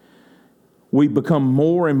we become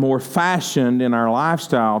more and more fashioned in our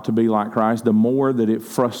lifestyle to be like Christ, the more that it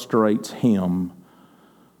frustrates Him.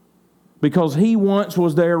 Because He once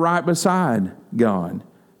was there right beside God.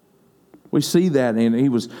 We see that, and He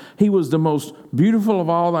was the most beautiful of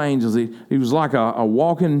all the angels. He was like a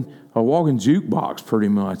walking jukebox, pretty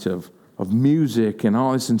much, of music and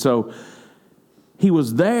all this. And so He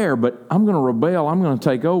was there, but I'm going to rebel. I'm going to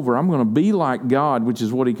take over. I'm going to be like God, which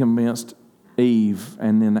is what he convinced Eve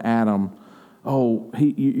and then Adam. Oh,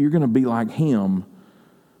 you're going to be like him.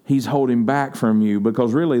 He's holding back from you,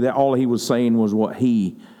 because really all he was saying was what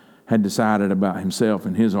he had decided about himself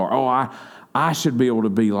in his heart. Oh, I should be able to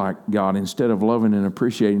be like God, instead of loving and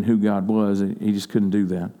appreciating who God was. He just couldn't do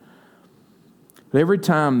that. But every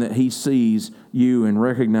time that he sees you and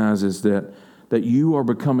recognizes that you are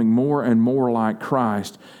becoming more and more like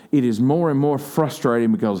Christ, it is more and more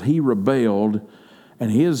frustrating, because he rebelled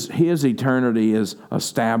and his eternity is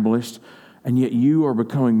established, and yet you are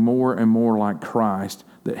becoming more and more like Christ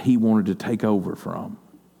that he wanted to take over from.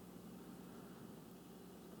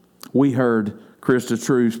 We heard Krista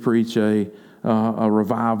Truce preach a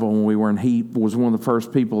revival when we were in he was one of the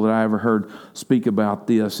first people that I ever heard speak about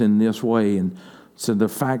this in this way. And so the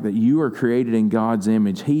fact that you are created in God's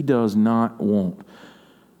image, he does not want.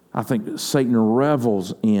 I think Satan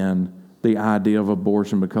revels in the idea of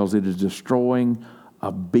abortion, because it is destroying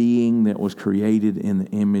a being that was created in the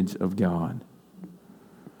image of God.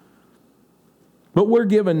 But we're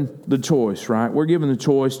given the choice, right? We're given the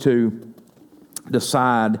choice to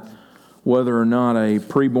decide whether or not a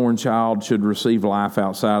preborn child should receive life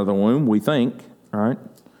outside of the womb, we think, right?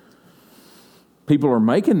 People are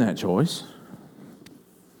making that choice.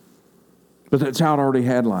 But that child already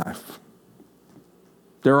had life.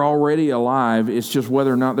 They're already alive. It's just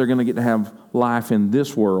whether or not they're going to get to have life in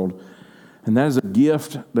this world. And that is a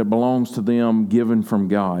gift that belongs to them, given from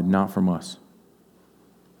God, not from us.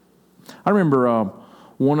 I remember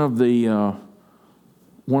one of the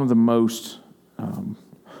most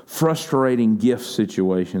frustrating gift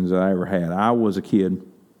situations that I ever had. I was a kid,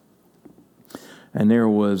 and there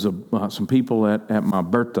was some people at my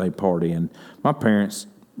birthday party, and my parents,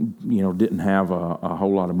 didn't have a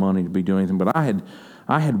whole lot of money to be doing anything. But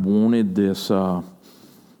I had wanted this.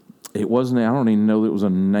 It wasn't. I don't even know that it was a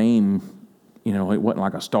name. It wasn't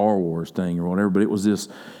like a Star Wars thing or whatever. But it was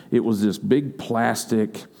this big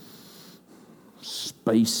plastic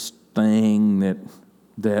space thing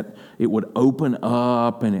that it would open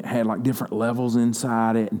up, and it had like different levels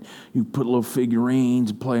inside it, and you put little figurines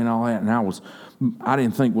and play and all that. And I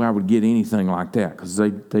didn't think I would get anything like that, because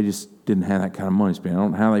they just didn't have that kind of money spent. I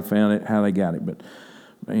don't know how they found it, how they got it, but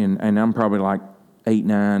and I'm probably like 8,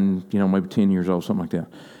 9, maybe 10 years old, something like that.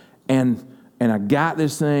 And I got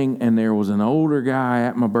this thing, and there was an older guy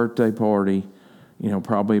at my birthday party,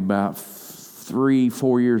 probably about 3,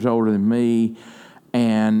 4 years older than me.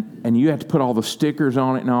 And you have to put all the stickers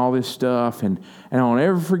on it and all this stuff. And I'll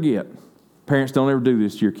never forget, parents, don't ever do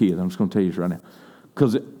this to your kids. I'm just going to tell you this right now.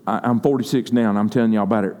 Because I'm 46 now, and I'm telling y'all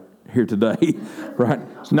about it here today, right?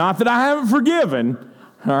 It's not that I haven't forgiven,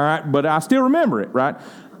 all right, but I still remember it, right?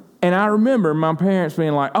 And I remember my parents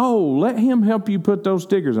being like, oh, let him help you put those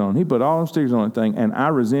stickers on. He put all those stickers on that thing, and I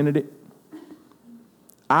resented it.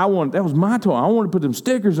 That was my toy. I wanted to put them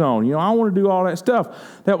stickers on. I want to do all that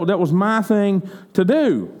stuff. That was my thing to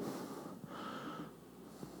do.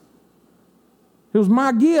 It was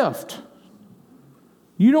my gift.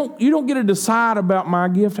 You don't get to decide about my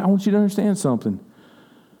gift. I want you to understand something.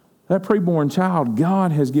 That preborn child,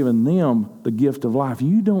 God has given them the gift of life.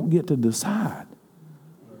 You don't get to decide.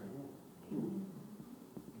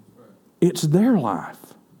 It's their life.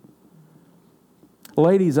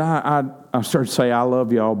 Ladies, I started to say I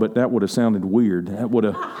love y'all, but that would have sounded weird. That would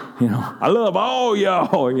have, I love all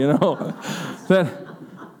y'all,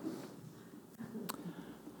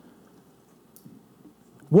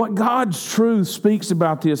 What God's truth speaks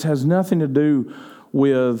about this has nothing to do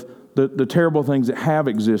with the terrible things that have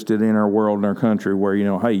existed in our world and our country, where,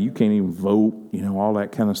 hey, you can't even vote, all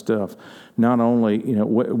that kind of stuff. Not only,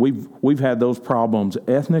 we've had those problems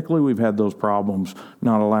ethnically, we've had those problems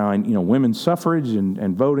not allowing, women's suffrage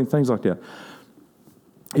and voting, things like that.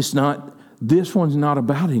 This one's not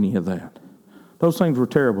about any of that. Those things were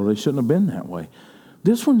terrible. They shouldn't have been that way.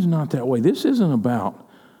 This one's not that way. This isn't about,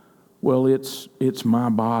 well, it's my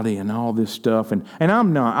body and all this stuff. And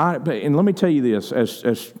I'm not. And let me tell you this,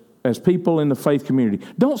 as people in the faith community,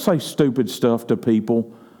 don't say stupid stuff to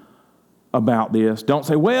people about this. Don't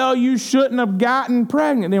say, well, you shouldn't have gotten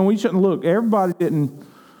pregnant. Then we shouldn't. Look, everybody didn't.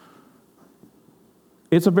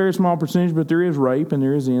 It's a very small percentage, but there is rape and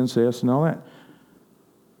there is incest and all that.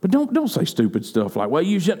 But don't say stupid stuff like, well,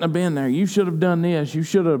 you shouldn't have been there. You should have done this. You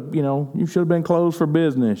should have, you should have been closed for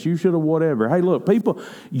business. You should have whatever. Hey, look, people,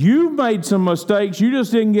 you made some mistakes. You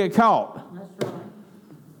just didn't get caught. That's right.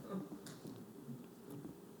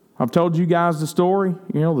 I've told you guys the story,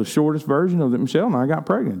 the shortest version of that. Michelle and I got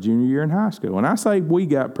pregnant junior year in high school. And I say we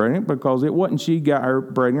got pregnant because it wasn't she got her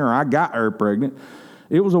pregnant or I got her pregnant.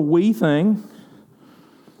 It was a we thing.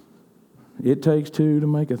 It takes two to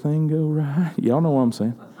make a thing go right. Y'all know what I'm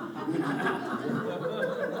saying.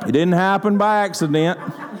 It didn't happen by accident.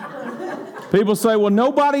 People say, well,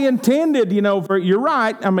 nobody intended, you're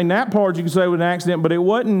right. I mean, that part you can say was an accident, but it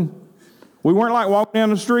wasn't. We weren't like walking down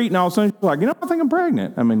the street and all of a sudden she's like, I think I'm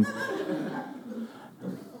pregnant. I mean,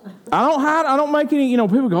 I don't make any,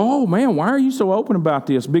 people go, oh man, why are you so open about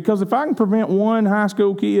this? Because if I can prevent one high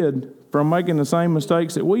school kid from making the same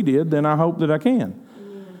mistakes that we did, then I hope that I can.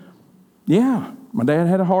 Yeah, my dad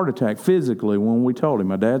had a heart attack physically when we told him.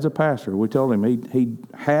 My dad's a pastor. We told him he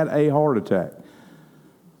had a heart attack.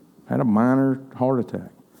 Had a minor heart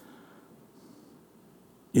attack.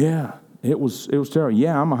 Yeah, it was terrible.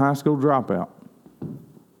 Yeah, I'm a high school dropout.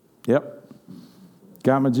 Yep.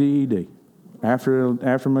 Got my GED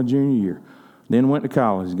after my junior year. Then went to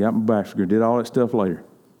college, got my bachelor's degree, did all that stuff later.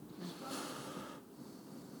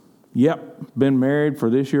 Yep, been married for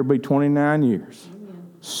this year, be 29 years.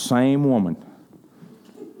 Same woman.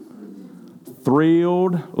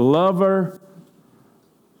 Thrilled, love her.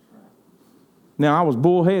 Now, I was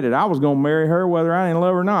bullheaded. I was going to marry her whether I didn't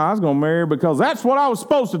love her or not. I was going to marry her because that's what I was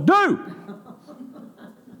supposed to do.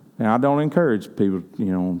 Now, I don't encourage people,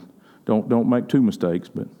 don't make two mistakes,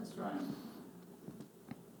 but that's right.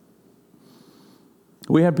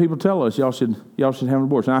 We had people tell us y'all should have an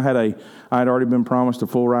abortion. I had already been promised a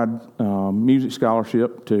full ride music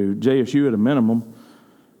scholarship to JSU at a minimum.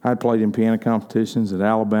 I'd played in piano competitions at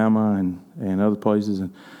Alabama and other places,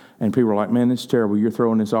 and people were like, "Man, this is terrible. You're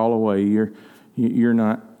throwing this all away. You're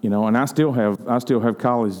not, And I still have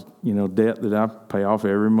college, debt that I pay off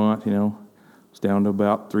every month. It's down to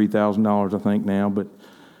about $3,000, I think now. But,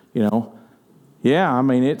 yeah, I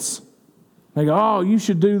mean it's. They go, oh, you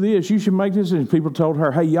should do this. You should make this. And people told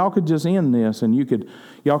her, hey, y'all could just end this, and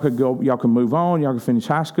y'all could move on. Y'all could finish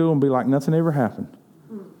high school and be like nothing ever happened.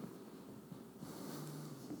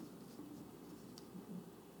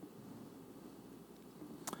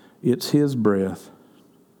 It's His breath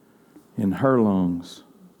in her lungs.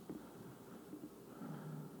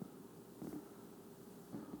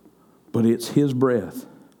 But it's His breath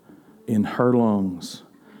in her lungs.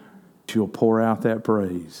 She'll pour out that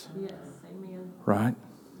praise. Yes, amen. Right?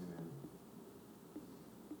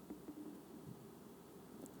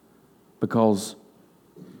 Because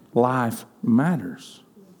life matters.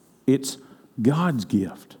 It's God's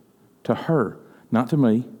gift to her, not to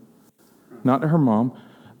me, not to her mom.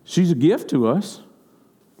 She's a gift to us,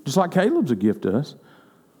 just like Caleb's a gift to us.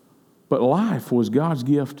 But life was God's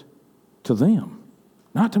gift to them,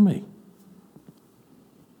 not to me.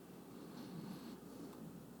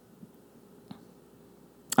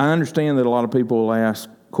 I understand that a lot of people will ask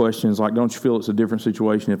questions like, don't you feel it's a different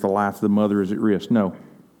situation if the life of the mother is at risk? No.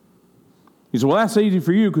 You say, well, that's easy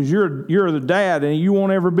for you because you're the dad and you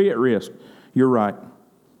won't ever be at risk. You're right.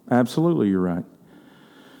 Absolutely, you're right.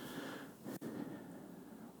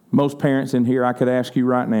 Most parents in here, I could ask you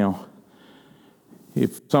right now,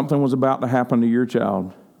 if something was about to happen to your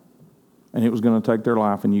child and it was going to take their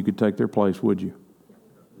life and you could take their place, would you?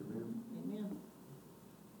 Amen.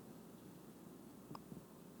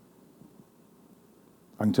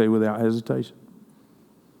 I can tell you without hesitation.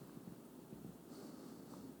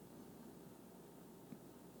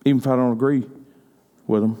 Even if I don't agree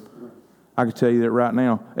with them, I can tell you that right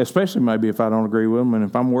now, especially maybe if I don't agree with them and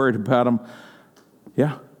if I'm worried about them,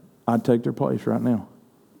 yeah, I'd take their place right now.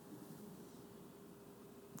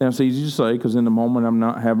 Now, it's easy to say because in the moment I'm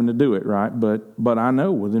not having to do it, right? But I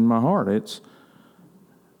know within my heart it's,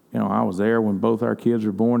 I was there when both our kids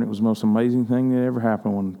were born. It was the most amazing thing that ever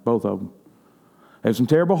happened when both of them. There's some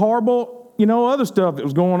terrible, horrible, other stuff that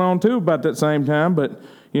was going on too about that same time. But,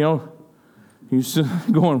 you're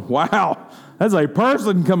going, wow, that's a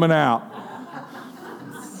person coming out.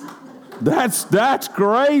 That's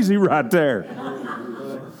crazy right there.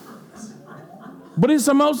 But it's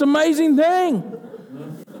the most amazing thing.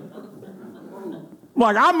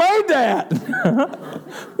 Like, I made that.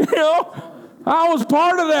 I was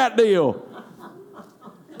part of that deal.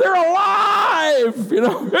 They're alive.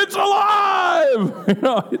 It's alive.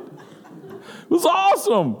 It was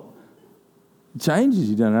awesome. It changes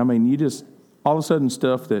you, doesn't it? I mean, you just, all of a sudden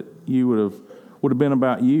stuff that you would have been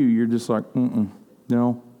about you, you're just like,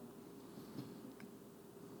 no.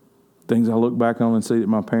 Things I look back on and see that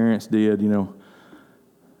my parents did,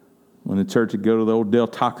 when the church would go to the old Del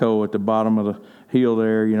Taco at the bottom of the hill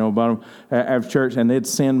there, bottom after church, and they'd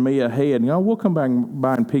send me ahead. We'll come back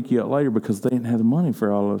by and pick you up later because they didn't have the money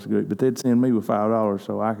for all of us to go, but they'd send me with $5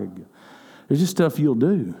 so I could go. There's just stuff you'll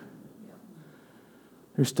do.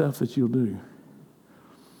 There's stuff that you'll do.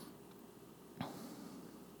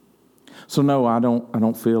 So no, I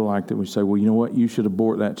don't feel like that we say, well, you know what, you should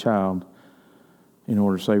abort that child. in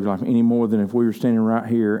order to save your life, any more than if we were standing right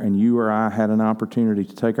here and you or I had an opportunity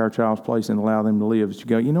to take our child's place and allow them to live. You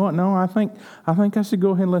go, you know what? No, I think I should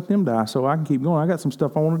go ahead and let them die so I can keep going. I got some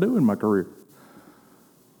stuff I want to do in my career.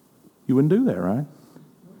 You wouldn't do that, right?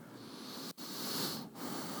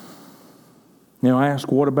 Now I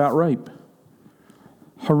ask, what about rape?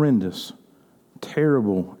 Horrendous,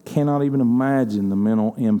 terrible. Cannot even imagine the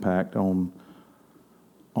mental impact on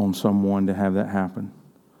someone to have that happen.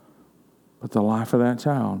 But the life of that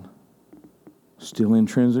child still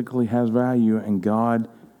intrinsically has value, and God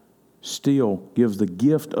still gives the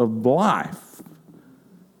gift of life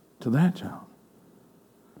to that child.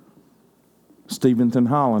 Stevenson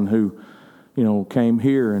Holland, who, came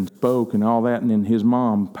here and spoke and all that, and then his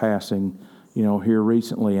mom passing, here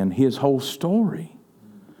recently, and his whole story.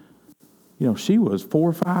 She was 4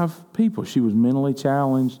 or 5 people. She was mentally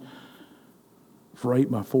challenged,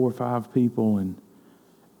 raped by 4 or 5 people,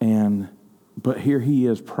 but here he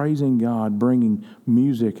is praising God, bringing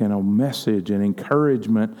music and a message and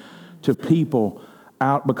encouragement to people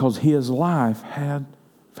out because his life had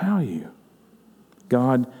value.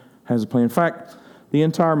 God has a plan. In fact, the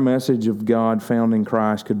entire message of God found in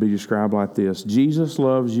Christ could be described like this. Jesus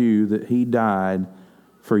loves you that he died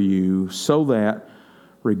for you so that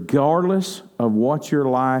regardless of what your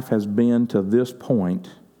life has been to this point,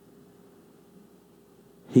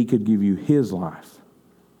 he could give you his life.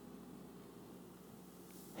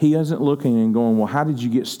 He isn't looking and going, well, how did you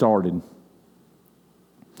get started?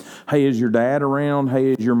 Hey, is your dad around?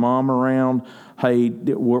 Hey, is your mom around? Hey,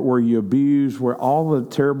 were you abused? Were all the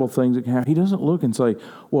terrible things that can happen? He doesn't look and say,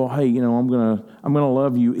 well, hey, I'm gonna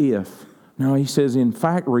love you if. No, he says, in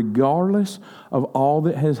fact, regardless of all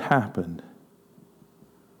that has happened,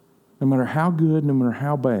 no matter how good, no matter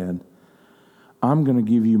how bad, I'm going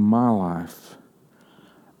to give you my life.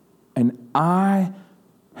 And I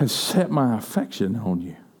have set my affection on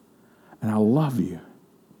you. And I love you.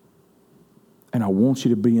 And I want you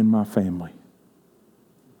to be in my family.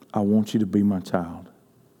 I want you to be my child.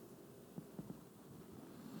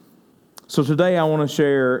 So today I want to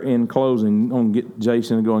share in closing, I'm going to get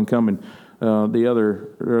Jason to go and come and the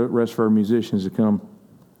other rest of our musicians to come.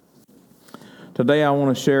 Today I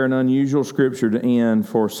want to share an unusual scripture to end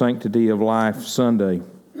for Sanctity of Life Sunday.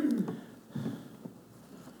 And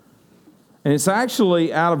it's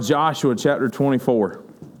actually out of Joshua chapter 24.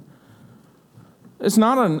 It's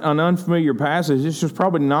not an unfamiliar passage. It's just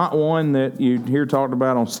probably not one that you hear talked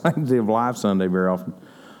about on Sanctity of Life Sunday very often.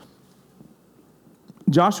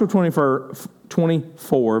 Joshua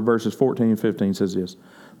 24, verses 14 and 15 says this.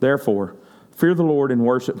 Therefore, fear the Lord and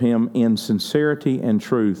worship him in sincerity and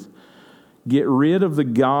truth. Get rid of the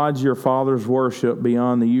gods your fathers worship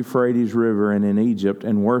beyond the Euphrates River and in Egypt,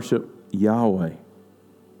 and worship Yahweh.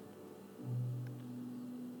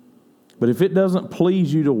 But if it doesn't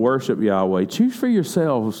please you to worship Yahweh, choose for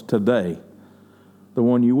yourselves today the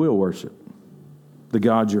one you will worship. The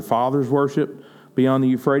gods your fathers worship beyond the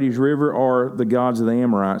Euphrates River, or the gods of the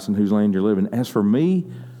Amorites in whose land you're living. As for me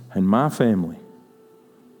and my family,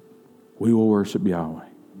 we will worship Yahweh.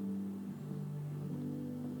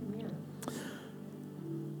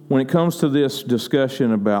 When it comes to this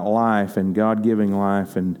discussion about life and God giving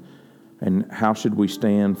life and how should we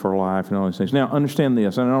stand for life and all these things. Now, understand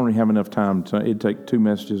this. I don't really have enough time. It'd take 2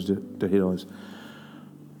 messages to hit on this.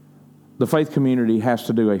 The faith community has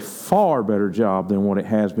to do a far better job than what it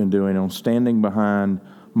has been doing on standing behind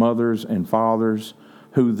mothers and fathers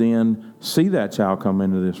who then see that child come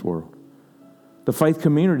into this world. The faith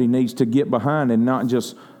community needs to get behind and not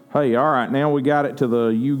just, hey, all right, now we got it to the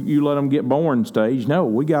you let them get born stage. No,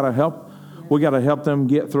 we got to help. We got to help them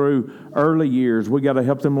get through early years. We got to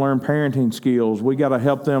help them learn parenting skills. We got to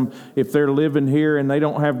help them if they're living here and they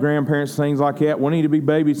don't have grandparents, things like that. We need to be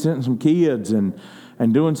babysitting some kids and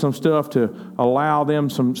doing some stuff to allow them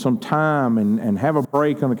some time and have a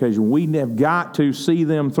break on occasion. We have got to see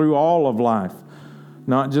them through all of life.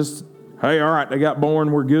 Not just, hey, all right, they got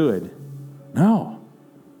born, we're good. No.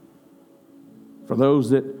 For those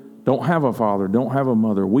that don't have a father, don't have a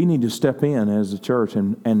mother, we need to step in as a church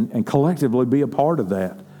and collectively be a part of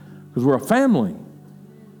that. Because we're a family.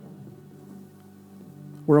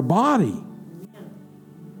 We're a body.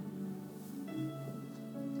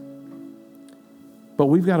 But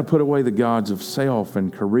we've got to put away the gods of self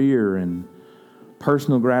and career and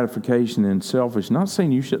personal gratification and selfish. Not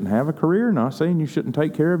saying you shouldn't have a career, not saying you shouldn't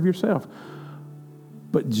take care of yourself.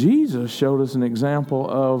 But Jesus showed us an example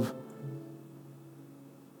of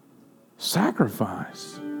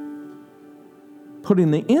sacrifice.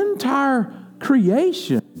 Putting the entire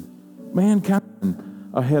creation,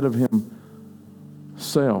 mankind, ahead of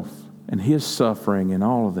himself. And his suffering and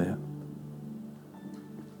all of that.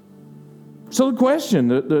 So the question,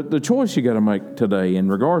 the choice you got to make today in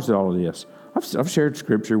regards to all of this, I've shared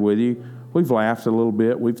Scripture with you. We've laughed a little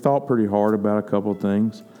bit. We've thought pretty hard about a couple of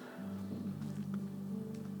things.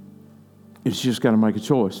 It's just got to make a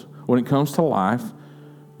choice. When it comes to life,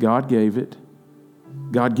 God gave it.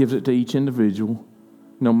 God gives it to each individual,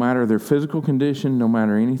 no matter their physical condition, no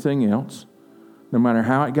matter anything else, no matter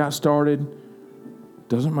how it got started,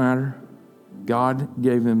 doesn't matter. God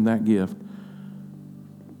gave them that gift.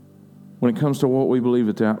 When it comes to what we believe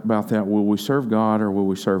about that, will we serve God or will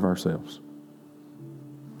we serve ourselves?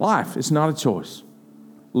 Life, it's not a choice.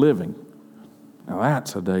 Living, now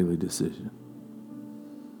that's a daily decision.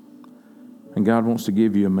 And God wants to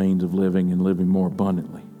give you a means of living and living more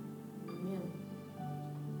abundantly. Amen.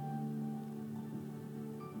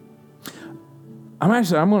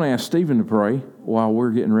 I'm going to ask Stephen to pray while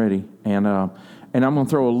we're getting ready. And I'm going to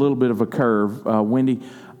throw a little bit of a curve. Wendy,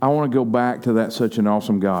 I want to go back to that such an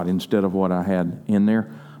awesome God instead of what I had in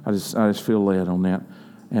there. I just feel led on that.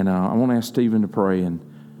 And I want to ask Stephen to pray, and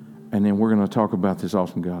then we're going to talk about this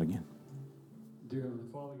awesome God again. Dear Heavenly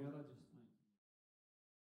Father, God, I just